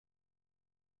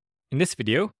In this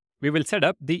video, we will set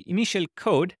up the initial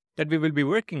code that we will be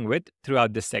working with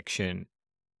throughout this section.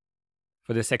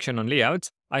 For this section on layouts,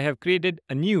 I have created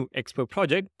a new Expo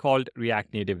project called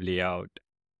React Native Layout.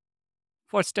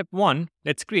 For step 1,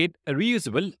 let's create a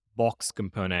reusable box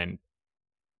component.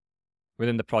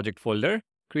 Within the project folder,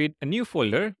 create a new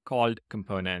folder called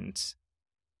Components.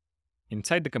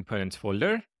 Inside the Components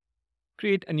folder,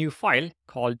 create a new file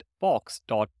called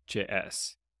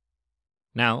box.js.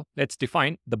 Now, let's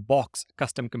define the box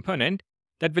custom component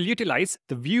that will utilize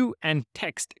the view and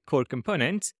text core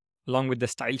components along with the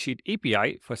style sheet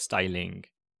API for styling.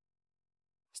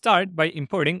 Start by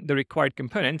importing the required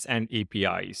components and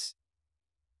APIs.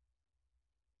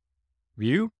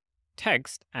 View,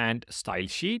 text, and style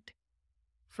sheet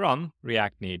from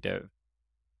React Native.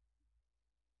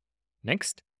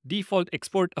 Next, default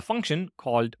export a function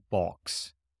called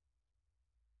box.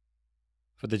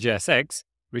 For the JSX,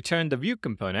 return the view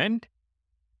component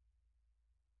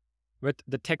with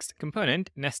the text component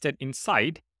nested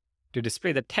inside to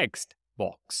display the text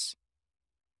box.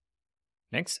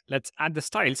 Next, let's add the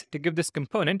styles to give this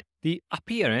component the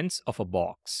appearance of a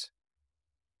box.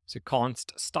 So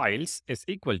const styles is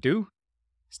equal to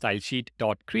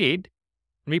stylesheet.create.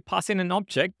 We pass in an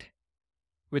object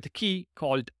with a key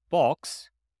called box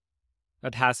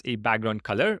that has a background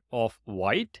color of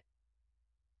white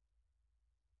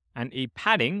and a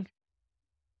padding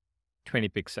 20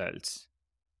 pixels.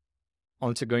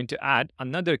 Also going to add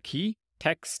another key,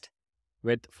 text,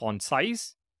 with font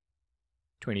size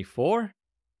 24,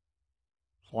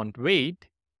 font weight,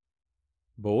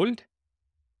 bold,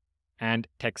 and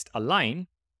text align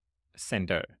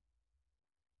center.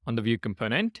 On the view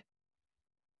component,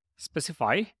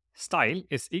 specify style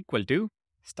is equal to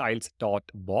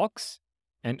styles.box,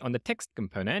 and on the text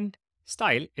component,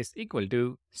 style is equal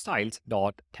to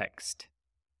styles.text.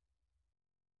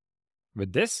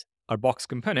 With this, our box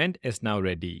component is now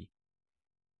ready.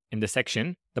 In this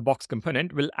section, the box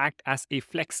component will act as a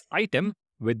flex item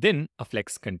within a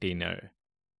flex container.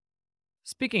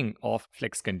 Speaking of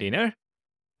flex container,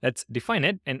 let's define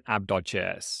it in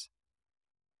app.js.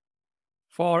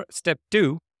 For step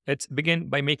 2, let's begin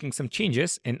by making some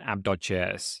changes in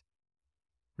app.js.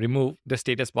 Remove the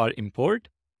status bar import,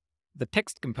 the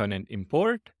text component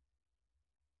import,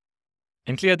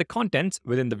 and clear the contents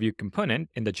within the view component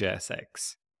in the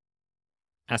JSX.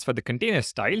 As for the container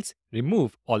styles,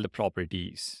 remove all the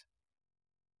properties.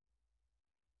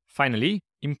 Finally,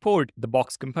 import the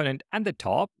box component at the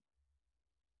top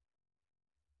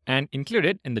and include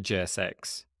it in the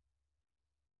JSX.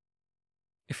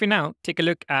 If we now take a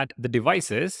look at the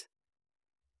devices,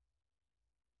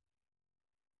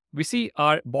 we see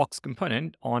our box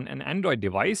component on an Android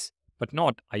device, but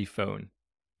not iPhone.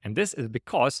 And this is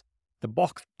because the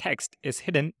box text is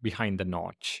hidden behind the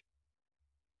notch.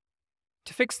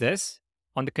 To fix this,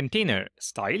 on the container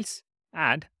styles,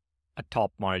 add a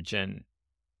top margin.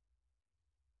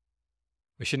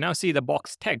 We should now see the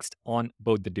box text on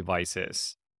both the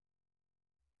devices.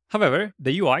 However,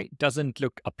 the UI doesn't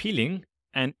look appealing,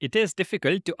 and it is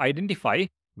difficult to identify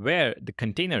where the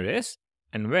container is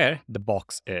and where the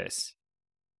box is.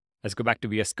 Let's go back to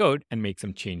VS Code and make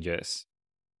some changes.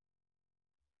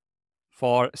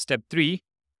 For step 3,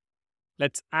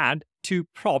 let's add 2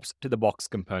 props to the box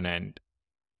component: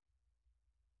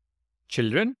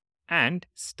 children and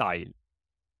style.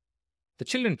 The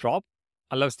children prop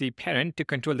allows the parent to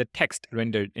control the text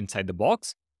rendered inside the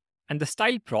box, and the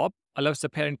style prop allows the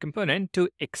parent component to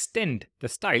extend the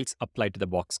styles applied to the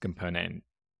box component.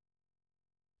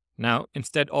 Now,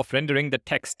 instead of rendering the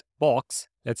text box,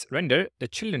 let's render the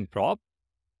children prop.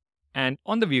 And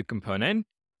on the view component,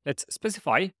 let's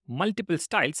specify multiple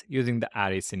styles using the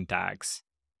array syntax.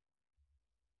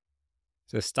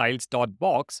 So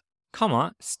styles.box,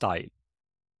 style.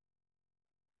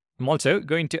 I'm also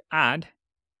going to add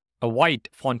a white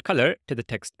font color to the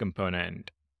text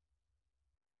component.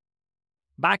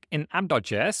 Back in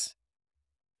app.js,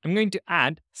 I'm going to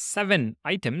add 7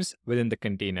 items within the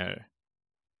container.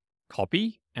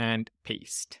 Copy and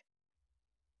paste.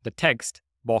 The text,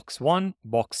 box 1,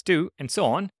 box 2, and so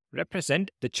on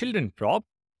represent the children prop,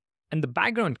 and the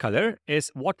background color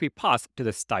is what we pass to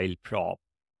the style prop.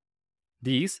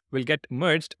 These will get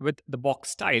merged with the box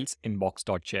styles in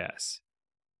box.js.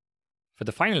 For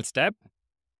the final step,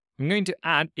 I'm going to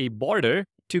add a border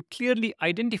to clearly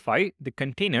identify the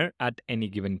container at any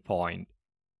given point.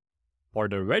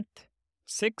 Border width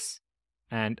 6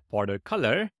 and border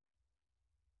color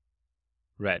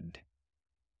red.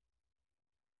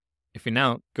 If we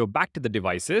now go back to the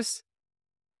devices,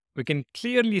 we can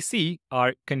clearly see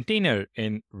our container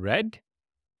in red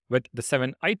with the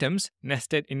 7 items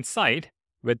nested inside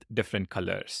with different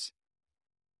colors.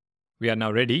 We are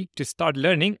now ready to start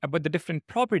learning about the different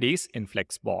properties in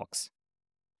Flexbox.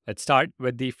 Let's start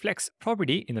with the Flex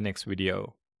property in the next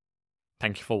video.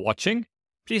 Thank you for watching.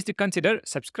 Please do consider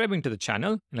subscribing to the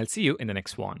channel, and I'll see you in the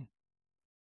next one.